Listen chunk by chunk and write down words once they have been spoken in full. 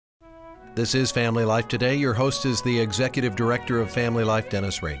This is Family Life Today. Your host is the Executive Director of Family Life,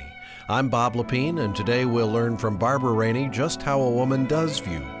 Dennis Rainey. I'm Bob Lepine, and today we'll learn from Barbara Rainey just how a woman does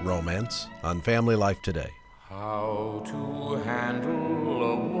view romance on Family Life Today. How to handle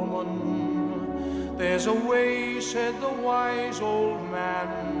a woman. There's a way, said the wise old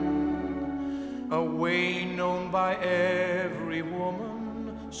man, a way known by every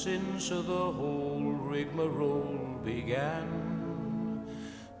woman since the whole rigmarole began.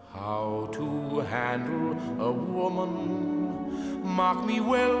 How to handle a woman. Mark me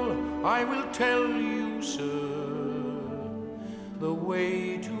well, I will tell you, sir. The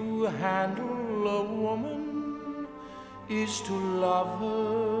way to handle a woman is to love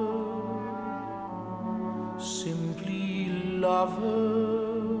her. Simply love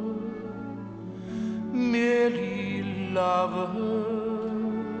her. Merely love her.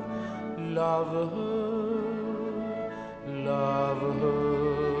 Love her. Love her.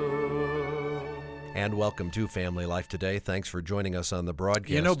 And welcome to Family Life Today. Thanks for joining us on the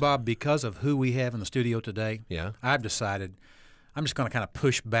broadcast. You know, Bob, because of who we have in the studio today, I've decided I'm just going to kind of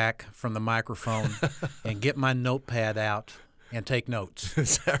push back from the microphone and get my notepad out and take notes.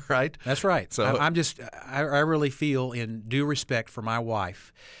 Is that right? That's right. So I really feel, in due respect for my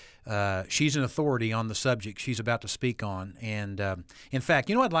wife, she's an authority on the subject she's about to speak on. And in fact,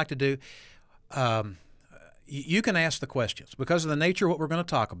 you know what I'd like to do? You can ask the questions because of the nature of what we're going to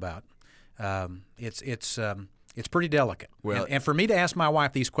talk about. It's pretty delicate. Well, and for me to ask my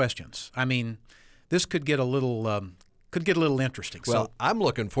wife these questions, I mean, this could get a little interesting. Well, so I'm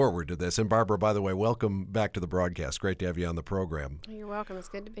looking forward to this. And Barbara, by the way, welcome back to the broadcast. Great to have you on the program. You're welcome. It's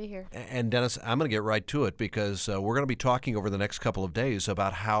good to be here. And Dennis, I'm going to get right to it because we're going to be talking over the next couple of days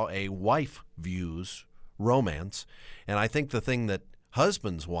about how a wife views romance. And I think the thing that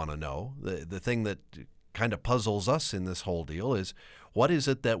husbands want to know, the thing that kind of puzzles us in this whole deal is, what is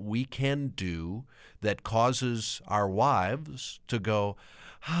it that we can do that causes our wives to go,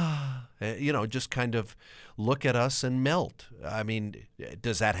 just kind of look at us and melt? I mean,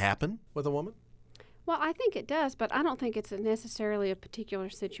 does that happen with a woman? Well, I think it does, but I don't think it's necessarily a particular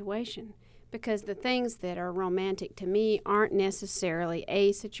situation because the things that are romantic to me aren't necessarily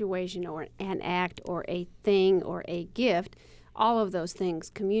a situation or an act or a thing or a gift. All of those things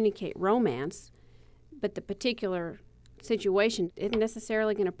communicate romance, but the particular situation isn't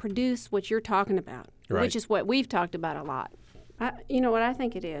necessarily going to produce what you're talking about, right, which is what we've talked about a lot. You know what I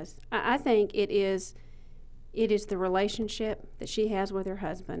think it is? I think it is the relationship that she has with her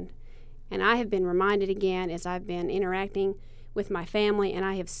husband. And I have been reminded again as I've been interacting with my family, and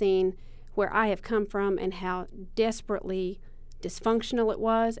I have seen where I have come from and how desperately dysfunctional it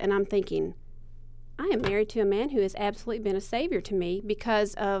was. And I'm thinking, I am married to a man who has absolutely been a savior to me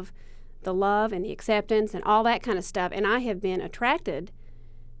because of the love and the acceptance and all that kind of stuff. And I have been attracted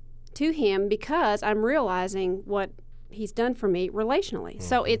to him because I'm realizing what he's done for me relationally. Mm-hmm.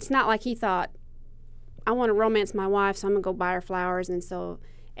 So it's not like he thought, I want to romance my wife, so I'm going to go buy her flowers, and so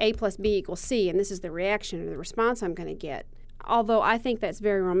A plus B equals C, and this is the reaction or the response I'm going to get. Although I think that's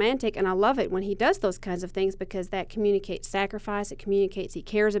very romantic, and I love it when he does those kinds of things because that communicates sacrifice. It communicates he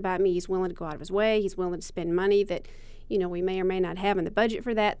cares about me. He's willing to go out of his way. He's willing to spend money that we may or may not have in the budget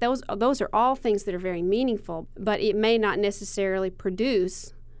for that. Those are all things that are very meaningful, but it may not necessarily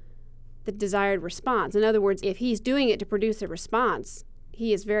produce the desired response. In other words, if he's doing it to produce a response,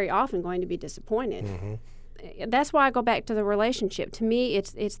 he is very often going to be disappointed. Mm-hmm. That's why I go back to the relationship. To me,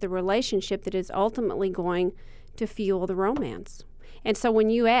 it's the relationship that is ultimately going to fuel the romance. And so when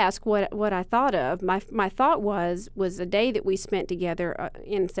you ask what I thought of, my thought was a day that we spent together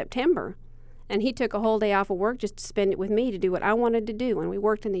in September. And he took a whole day off of work just to spend it with me to do what I wanted to do. And we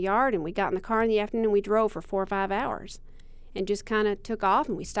worked in the yard, and we got in the car in the afternoon, and we drove for 4 or 5 hours and just kind of took off,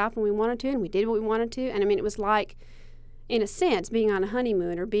 and we stopped when we wanted to, and we did what we wanted to. And, I mean, it was like, in a sense, being on a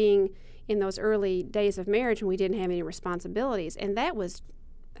honeymoon or being in those early days of marriage when we didn't have any responsibilities. And that was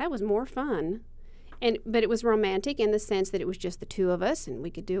more fun. But it was romantic in the sense that it was just the two of us, and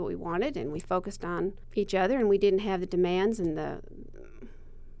we could do what we wanted, and we focused on each other, and we didn't have the demands and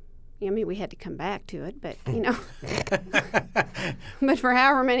we had to come back to it, but but for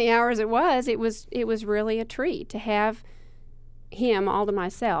however many hours it was really a treat to have him all to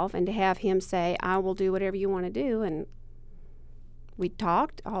myself and to have him say, I will do whatever you want to do. And we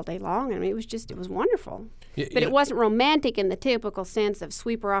talked all day long. I mean, it was wonderful. But it wasn't romantic in the typical sense of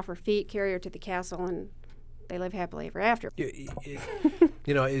sweep her off her feet, carry her to the castle, and they live happily ever after.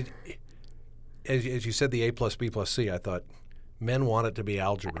 As you said, the A plus B plus C, I thought, men want it to be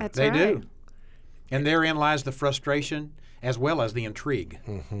algebra. That's they right. do. And therein lies the frustration as well as the intrigue.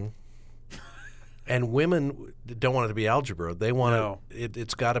 Mm-hmm. And women don't want it to be algebra. They want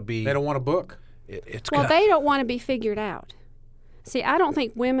it's got to be. They don't want a book. They don't want to be figured out. See, I don't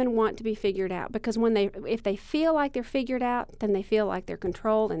think women want to be figured out because if they feel like they're figured out, then they feel like they're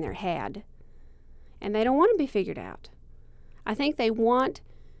controlled and they're had. And they don't want to be figured out. I think they want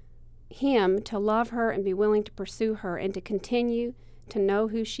him to love her and be willing to pursue her and to continue to know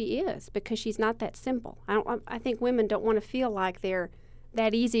who she is because she's not that simple. I think women don't want to feel like they're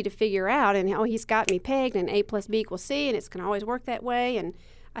that easy to figure out and, he's got me pegged and A plus B equals C and it's going to always work that way. And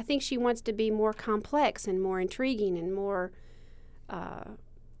I think she wants to be more complex and more intriguing and more...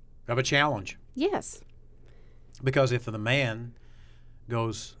 of a challenge. Yes. Because if the man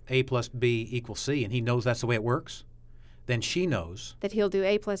goes A plus B equals C and he knows that's the way it works, then she knows that he'll do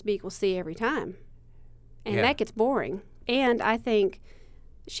A plus B equals C every time. And that gets boring. And I think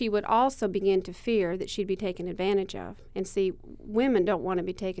she would also begin to fear that she'd be taken advantage of. And see, women don't want to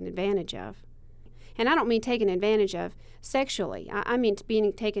be taken advantage of. And I don't mean taken advantage of sexually. I mean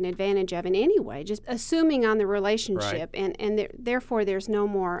being taken advantage of in any way, just assuming on the relationship. Right. And therefore there's no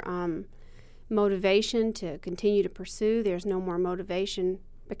more motivation to continue to pursue. There's no more motivation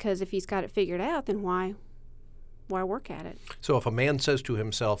because if he's got it figured out, then why work at it? So if a man says to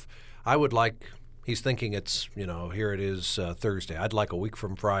himself, he's thinking it's, here it is Thursday. I'd like a week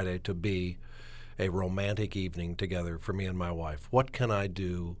from Friday to be a romantic evening together for me and my wife. What can I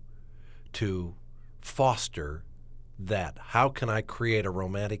do to foster that? How can I create a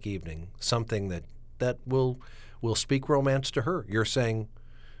romantic evening, something that will speak romance to her? You're saying,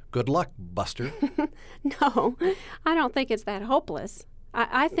 good luck, Buster. No, I don't think it's that hopeless.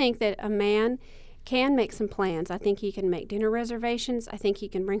 I think that a man can make some plans. I think he can make dinner reservations. I think he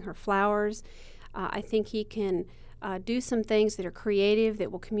can bring her flowers. I think he can do some things that are creative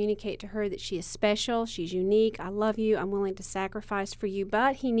that will communicate to her that she is special, she's unique, I love you, I'm willing to sacrifice for you.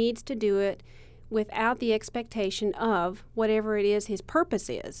 But he needs to do it without the expectation of whatever it is his purpose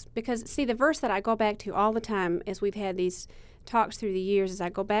is. Because, see, the verse that I go back to all the time as we've had these talks through the years is I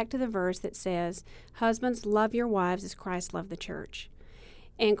go back to the verse that says, husbands, love your wives as Christ loved the church.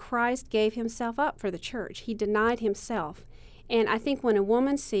 And Christ gave himself up for the church. He denied himself. And I think when a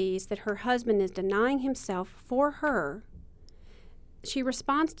woman sees that her husband is denying himself for her, she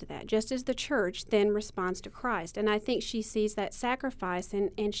responds to that, just as the church then responds to Christ. And I think she sees that sacrifice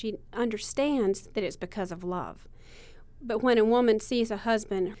and she understands that it's because of love. But when a woman sees a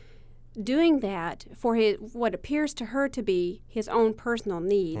husband doing that for what appears to her to be his own personal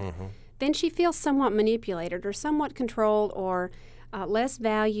need, then she feels somewhat manipulated or somewhat controlled or less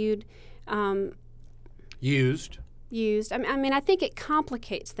valued. Used. I mean, I think it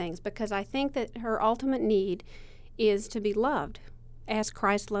complicates things because I think that her ultimate need is to be loved as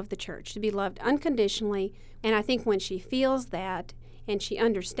Christ loved the church, to be loved unconditionally. And I think when she feels that and she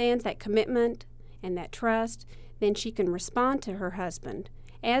understands that commitment and that trust, then she can respond to her husband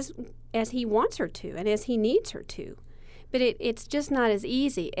as he wants her to and as he needs her to. But it's just not as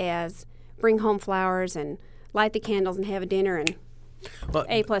easy as bring home flowers and light the candles and have a dinner and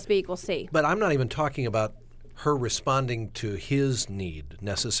A plus B equals C. But I'm not even talking about her responding to his need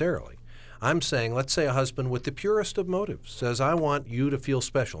necessarily. I'm saying, let's say a husband with the purest of motives says, I want you to feel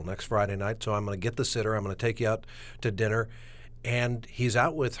special next Friday night, so I'm going to get the sitter, I'm going to take you out to dinner, and he's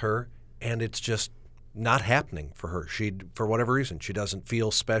out with her, and it's just not happening for her. For whatever reason, she doesn't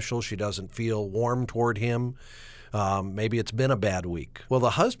feel special, she doesn't feel warm toward him. Maybe it's been a bad week. Well, the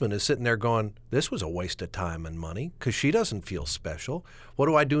husband is sitting there going, this was a waste of time and money because she doesn't feel special. What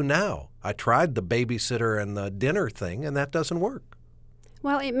do I do now? I tried the babysitter and the dinner thing, and that doesn't work.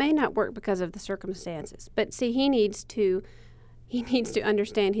 Well, it may not work because of the circumstances. But see, he needs to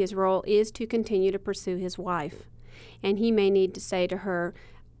understand his role is to continue to pursue his wife. And he may need to say to her,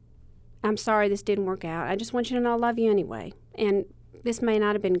 I'm sorry this didn't work out. I just want you to know I love you anyway. And this may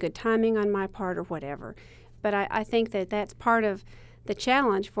not have been good timing on my part or whatever. But I think that that's part of the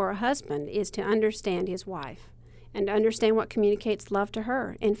challenge for a husband is to understand his wife and to understand what communicates love to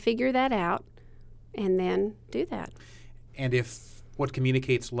her and figure that out and then do that. And if what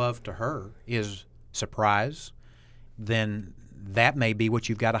communicates love to her is surprise, then that may be what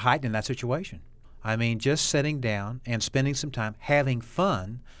you've got to heighten in that situation. I mean, just sitting down and spending some time having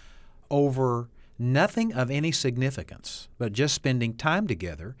fun over nothing of any significance, but just spending time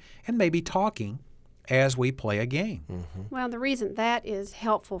together and maybe talking as we play a game. Mm-hmm. Well, the reason that is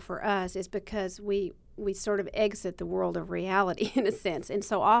helpful for us is because we sort of exit the world of reality in a sense. And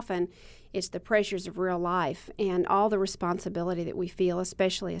so often it's the pressures of real life and all the responsibility that we feel,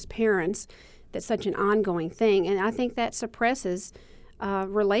 especially as parents, that's such an ongoing thing. And I think that suppresses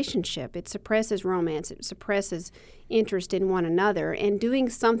relationship. It suppresses romance. It suppresses interest in one another. And doing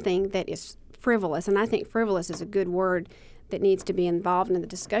something that is frivolous, and I think frivolous is a good word that needs to be involved in the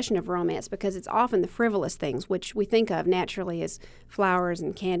discussion of romance, because it's often the frivolous things which we think of naturally as flowers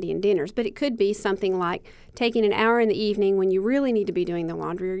and candy and dinners. But it could be something like taking an hour in the evening when you really need to be doing the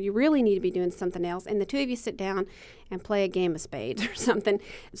laundry or you really need to be doing something else, and the two of you sit down and play a game of spades or something.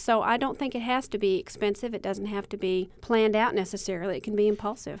 So I don't think it has to be expensive. It doesn't have to be planned out necessarily. It can be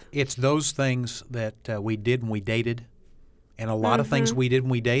impulsive. It's those things that we did when we dated, and a lot of things we did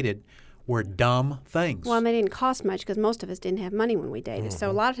when we dated were dumb things. Well, and they didn't cost much because most of us didn't have money when we dated. So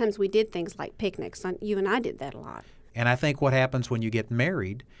a lot of times we did things like picnics. You and I did that a lot. And I think what happens when you get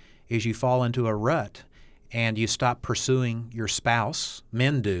married is you fall into a rut and you stop pursuing your spouse.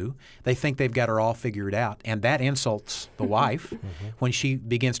 Men do. They think they've got her all figured out, and that insults the wife when she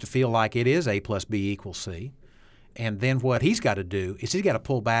begins to feel like it is A plus B equals C. And then what he's got to do is he's got to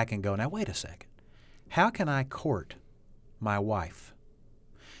pull back and go, now wait a second. How can I court my wife?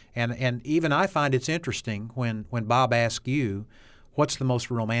 And even I find it's interesting when Bob asks you, what's the most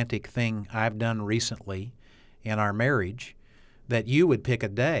romantic thing I've done recently in our marriage, that you would pick a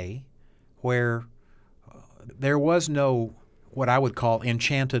day where there was no what I would call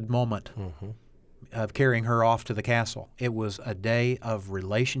enchanted moment of carrying her off to the castle. It was a day of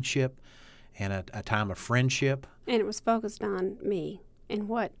relationship and a time of friendship. And it was focused on me and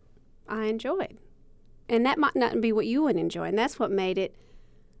what I enjoyed. And that might not be what you would enjoy, and that's what made it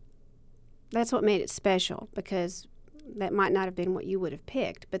special, because that might not have been what you would have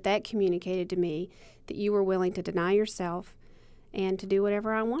picked, but that communicated to me that you were willing to deny yourself and to do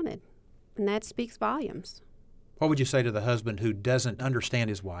whatever I wanted. And that speaks volumes. What would you say to the husband who doesn't understand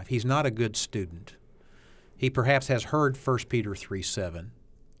his wife? He's not a good student. He perhaps has heard 1 Peter 3:7.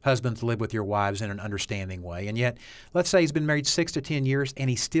 Husbands, live with your wives in an understanding way. And yet, let's say he's been married 6 to 10 years and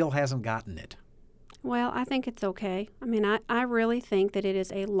he still hasn't gotten it. Well, I think it's okay. I mean, I really think that it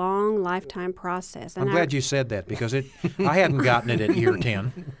is a long lifetime process. And I'm glad you said that, because I hadn't gotten it at year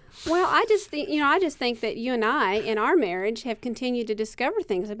 10. Well, I just think that you and I, in our marriage, have continued to discover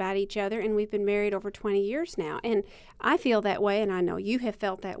things about each other, and we've been married over 20 years now. And I feel that way, and I know you have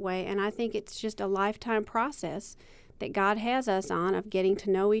felt that way, and I think it's just a lifetime process that God has us on of getting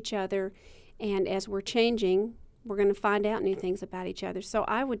to know each other, and as we're changing, we're going to find out new things about each other. So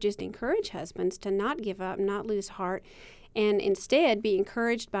I would just encourage husbands to not give up, not lose heart, and instead be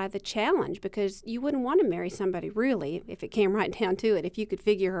encouraged by the challenge, because you wouldn't want to marry somebody, really, if it came right down to it, if you could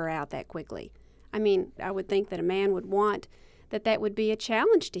figure her out that quickly. I mean, I would think that a man would want that would be a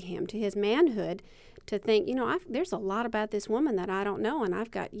challenge to him, to his manhood, to think, there's a lot about this woman that I don't know, and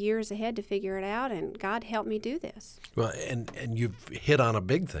I've got years ahead to figure it out, and God help me do this. Well, and you've hit on a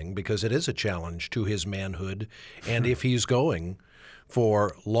big thing, because it is a challenge to his manhood, and if he's going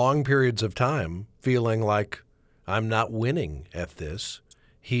for long periods of time feeling like I'm not winning at this,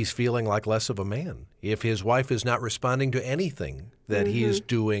 he's feeling like less of a man. If his wife is not responding to anything that he is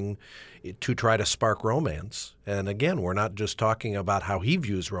doing to try to spark romance, and again, we're not just talking about how he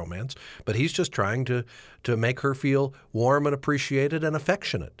views romance, but he's just trying to make her feel warm and appreciated and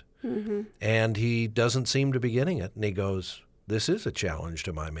affectionate. And he doesn't seem to be getting it, and he goes, this is a challenge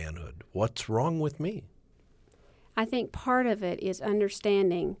to my manhood. What's wrong with me? I think part of it is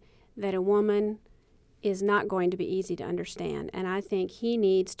understanding that a woman is not going to be easy to understand. And I think he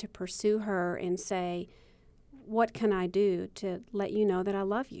needs to pursue her and say, what can I do to let you know that I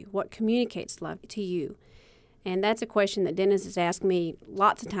love you? What communicates love to you? And that's a question that Dennis has asked me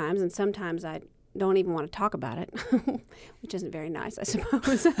lots of times, and sometimes I don't even want to talk about it, which isn't very nice, I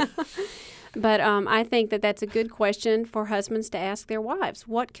suppose. But I think that that's a good question for husbands to ask their wives.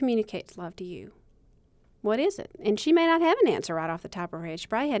 What communicates love to you? What is it? And she may not have an answer right off the top of her head. She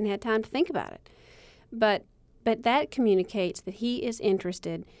probably hadn't had time to think about it. But that communicates that he is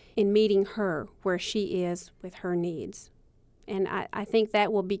interested in meeting her where she is with her needs. And I think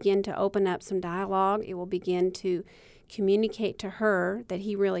that will begin to open up some dialogue. It will begin to communicate to her that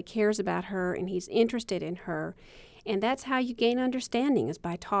he really cares about her and he's interested in her. And that's how you gain understanding, is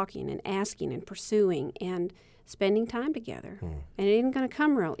by talking and asking and pursuing and spending time together. And it isn't going to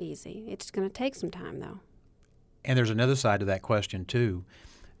come real easy. It's going to take some time, though. And there's another side to that question, too,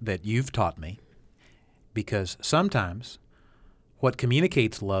 that you've taught me. Because sometimes what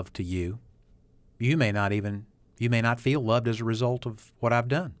communicates love to you, you may not feel loved as a result of what I've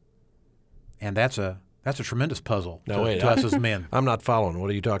done. And that's a tremendous puzzle to us as men. I'm not following. What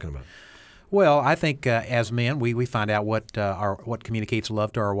are you talking about? Well, I think as men, we find out what communicates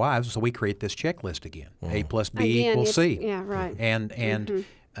love to our wives, so we create this checklist again. A plus B equals C. Yeah, right. And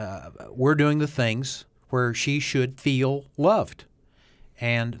we're doing the things where she should feel loved.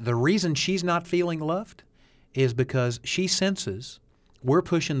 And the reason she's not feeling loved is because she senses we're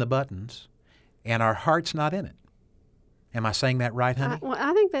pushing the buttons and our heart's not in it. Am I saying that right, honey? Well,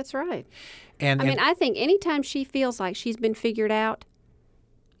 I think that's right. I mean, I think anytime she feels like she's been figured out,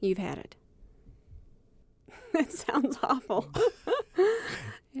 you've had it. That sounds awful.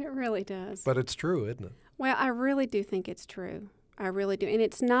 It really does. But it's true, isn't it? Well, I really do think it's true. I really do. And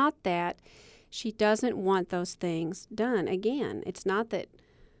it's not that she doesn't want those things done. Again, it's not that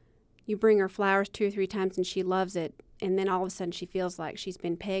you bring her flowers 2 or 3 times and she loves it, and then all of a sudden she feels like she's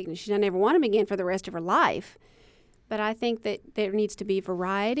been pegged and she doesn't ever want them again for the rest of her life. But I think that there needs to be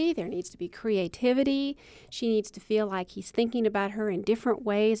variety. There needs to be creativity. She needs to feel like he's thinking about her in different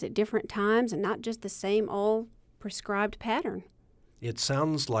ways at different times and not just the same old prescribed pattern. It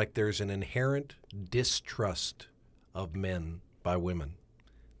sounds like there's an inherent distrust of men by women,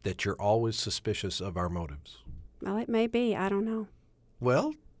 that you're always suspicious of our motives. Well, it may be. I don't know.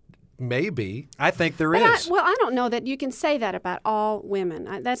 Well, maybe. I think there But is. I don't know that you can say that about all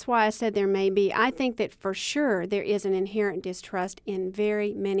women. That's why I said there may be. I think that for sure there is an inherent distrust in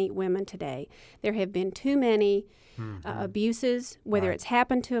very many women today. There have been too many abuses, whether it's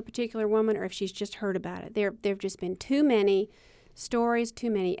happened to a particular woman or if she's just heard about it. There have just been too many stories,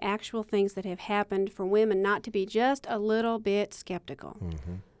 too many actual things that have happened for women not to be just a little bit skeptical.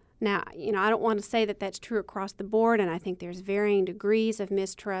 Now, I don't want to say that that's true across the board, and I think there's varying degrees of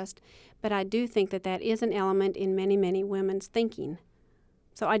mistrust, but I do think that that is an element in many, many women's thinking.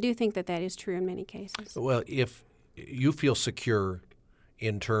 So I do think that that is true in many cases. Well, if you feel secure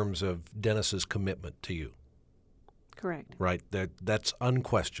in terms of Dennis's commitment to you, Correct. right? That's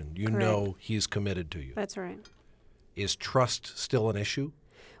unquestioned. You know he's committed to you. That's right. Is trust still an issue?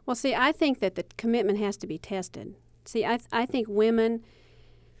 Well, see, I think that the commitment has to be tested. See, I think women,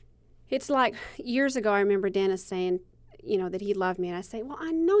 it's like years ago I remember Dennis saying, that he loved me. And I say, well,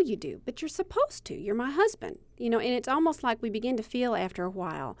 I know you do, but you're supposed to. You're my husband. And it's almost like we begin to feel after a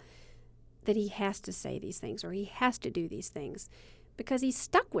while that he has to say these things or he has to do these things because he's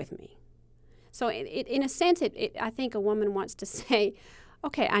stuck with me. So in a sense, I think a woman wants to say,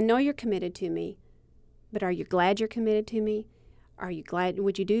 okay, I know you're committed to me, but are you glad you're committed to me? Are you glad?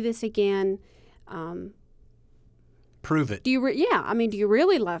 Would you do this again? Prove it. Do you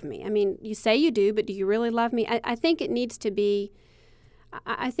really love me? I mean, you say you do, but do you really love me? I think it needs to be.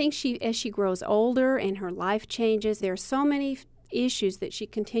 I think as she grows older and her life changes, there are so many issues that she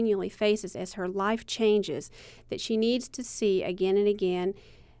continually faces as her life changes that she needs to see again and again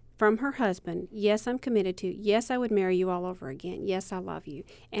from her husband, yes, I'm committed to, yes, I would marry you all over again, yes, I love you.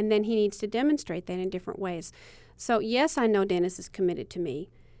 And then he needs to demonstrate that in different ways. So, yes, I know Dennis is committed to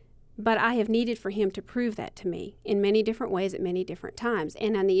me, but I have needed for him to prove that to me in many different ways at many different times.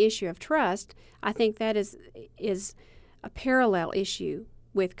 And on the issue of trust, I think that is a parallel issue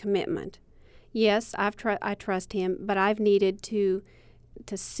with commitment. Yes, I trust him, but I've needed to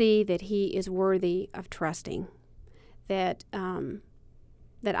see that he is worthy of trusting, that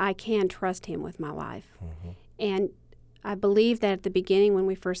I can trust him with my life. And I believe that at the beginning when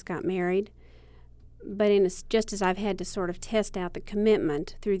we first got married, but just as I've had to sort of test out the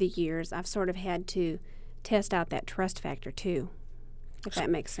commitment through the years, I've sort of had to test out that trust factor too, if that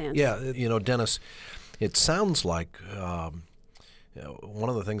makes sense. Yeah, Dennis, it sounds like one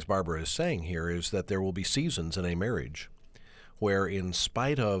of the things Barbara is saying here is that there will be seasons in a marriage where in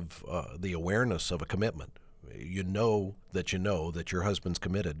spite of the awareness of a commitment, you know that your husband's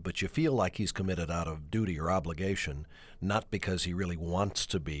committed, but you feel like he's committed out of duty or obligation, not because he really wants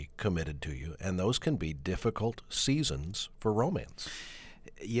to be committed to you. And those can be difficult seasons for romance.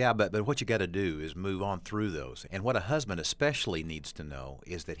 Yeah, but what you got to do is move on through those. And what a husband especially needs to know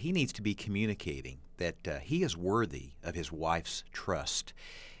is that he needs to be communicating that he is worthy of his wife's trust.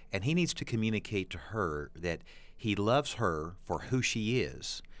 And he needs to communicate to her that he loves her for who she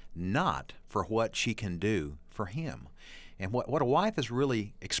is, not for what she can do for him. And what a wife is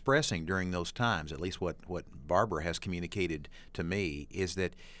really expressing during those times, at least what Barbara has communicated to me, is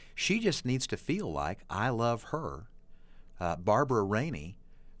that she just needs to feel like I love her, Barbara Rainey,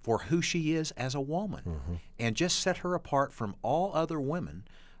 for who she is as a woman, and just set her apart from all other women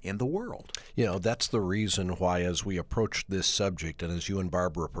in the world. That's the reason why as we approached this subject and as you and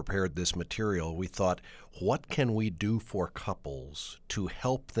Barbara prepared this material, we thought, what can we do for couples to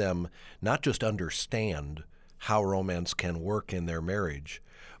help them not just understand how romance can work in their marriage,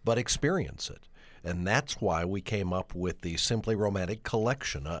 but experience it? And that's why we came up with the Simply Romantic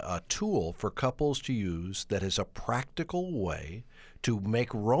Collection, a tool for couples to use that is a practical way to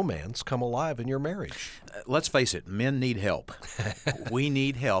make romance come alive in your marriage? Let's face it, men need help. We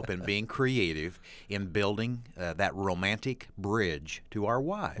need help in being creative in building that romantic bridge to our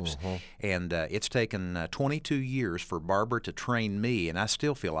wives. And it's taken 22 years for Barbara to train me, and I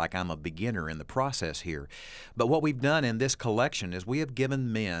still feel like I'm a beginner in the process here. But what we've done in this collection is we have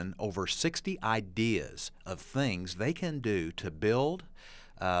given men over 60 ideas of things they can do to build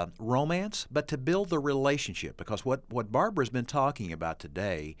romance, but to build the relationship. Because what Barbara's been talking about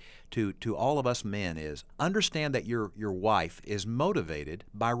today to all of us men is understand that your wife is motivated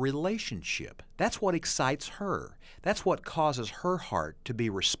by relationship. That's what excites her. That's what causes her heart to be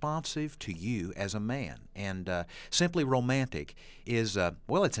responsive to you as a man. And Simply Romantic is,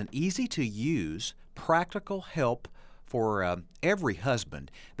 it's an easy-to-use, practical help for every husband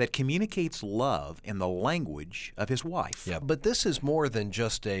that communicates love in the language of his wife. Yeah, but this is more than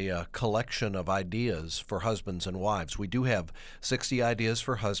just a collection of ideas for husbands and wives. We do have 60 ideas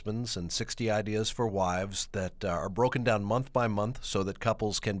for husbands and 60 ideas for wives that are broken down month by month so that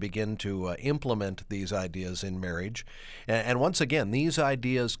couples can begin to implement these ideas in marriage. And once again, these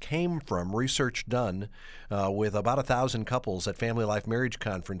ideas came from research done with about 1,000 couples at Family Life Marriage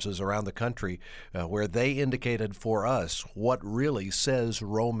Conferences around the country where they indicated for us what really says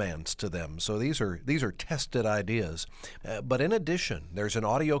romance to them. So these are tested ideas. But in addition, there's an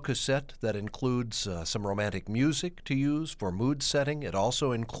audio cassette that includes some romantic music to use for mood setting. It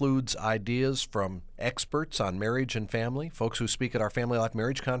also includes ideas from experts on marriage and family, folks who speak at our Family Life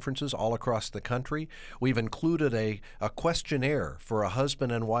Marriage Conferences all across the country. We've included a questionnaire for a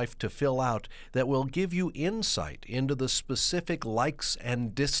husband and wife to fill out that will give you insight into the specific likes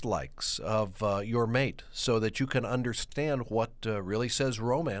and dislikes of your mate so that you can understand what really says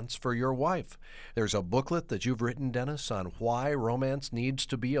romance for your wife. There's a booklet that you've written, Dennis, on why romance needs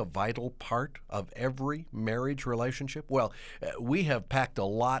to be a vital part of every marriage relationship. Well, we have packed a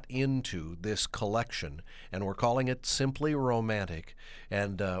lot into this collection, and we're calling it Simply Romantic,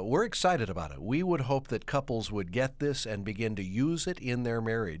 and we're excited about it. We would hope that couples would get this and begin to use it in their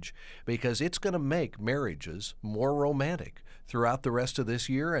marriage because it's going to make marriages more romantic throughout the rest of this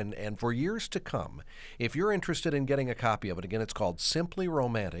year and for years to come. If you're interested in getting a copy of it, again, it's called Simply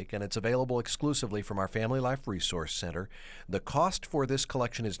Romantic, and it's available exclusively from our Family Life Resource Center. The cost for this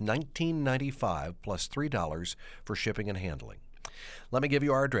collection is $19.95 plus $3 for shipping and handling. Let me give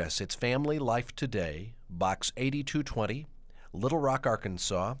you our address. It's Family Life Today, Box 8220, Little Rock,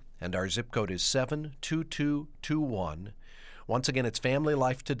 Arkansas, and our zip code is 72221. Once again, it's Family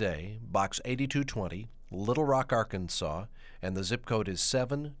Life Today, Box 8220, Little Rock, Arkansas, and the zip code is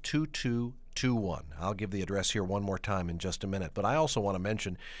 72221. I'll give the address here one more time in just a minute. But I also want to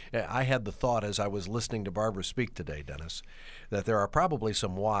mention, I had the thought as I was listening to Barbara speak today, Dennis, that there are probably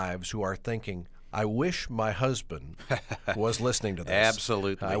some wives who are thinking, I wish my husband was listening to this.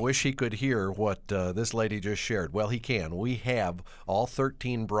 Absolutely. I wish he could hear what this lady just shared. Well, he can. We have all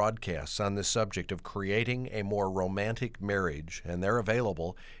 13 broadcasts on this subject of creating a more romantic marriage, and they're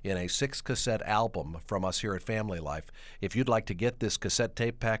available in a 6-cassette album from us here at Family Life. If you'd like to get this cassette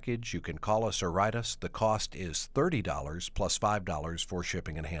tape package, you can call us or write us. The cost is $30 plus $5 for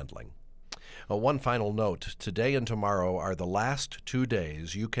shipping and handling. One final note, today and tomorrow are the last 2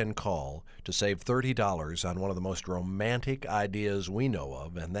 days you can call to save $30 on one of the most romantic ideas we know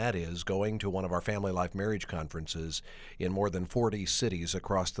of, and that is going to one of our Family Life Marriage Conferences in more than 40 cities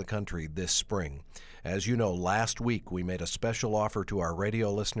across the country this spring. As you know, last week we made a special offer to our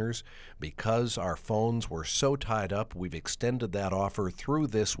radio listeners. Because our phones were so tied up, we've extended that offer through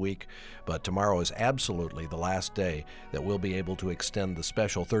this week, but tomorrow is absolutely the last day that we'll be able to extend the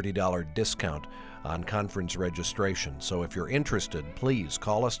special $30 discount on conference registration. So if you're interested, please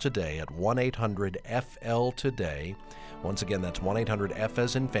call us today at 1-800-FL-TODAY. Once again, that's 1-800-F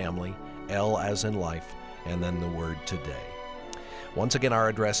as in family, L as in life, and then the word today. Once again, our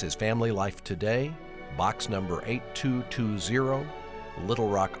address is Family Life Today, box number 8220, Little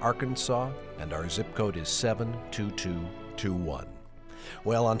Rock, Arkansas, and our zip code is 72221.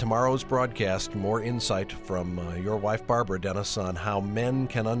 Well, on tomorrow's broadcast, more insight from your wife, Barbara, Dennis, on how men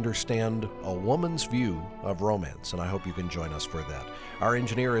can understand a woman's view of romance, and I hope you can join us for that. Our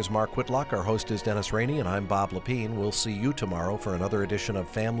engineer is Mark Whitlock, our host is Dennis Rainey, and I'm Bob Lepine. We'll see you tomorrow for another edition of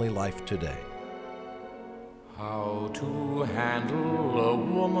Family Life Today. How to handle a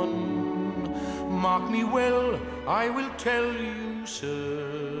woman, mark me well, I will tell you,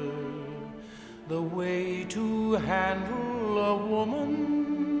 sir. The way to handle a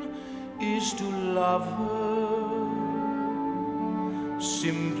woman is to love her,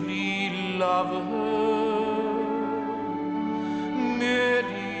 simply love her,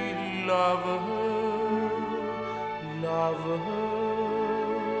 merely love her, love her.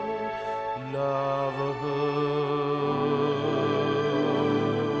 love her.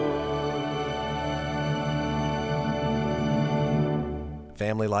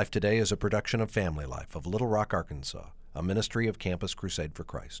 Family Life Today is a production of Family Life of Little Rock, Arkansas, a ministry of Campus Crusade for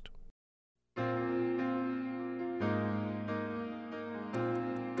Christ.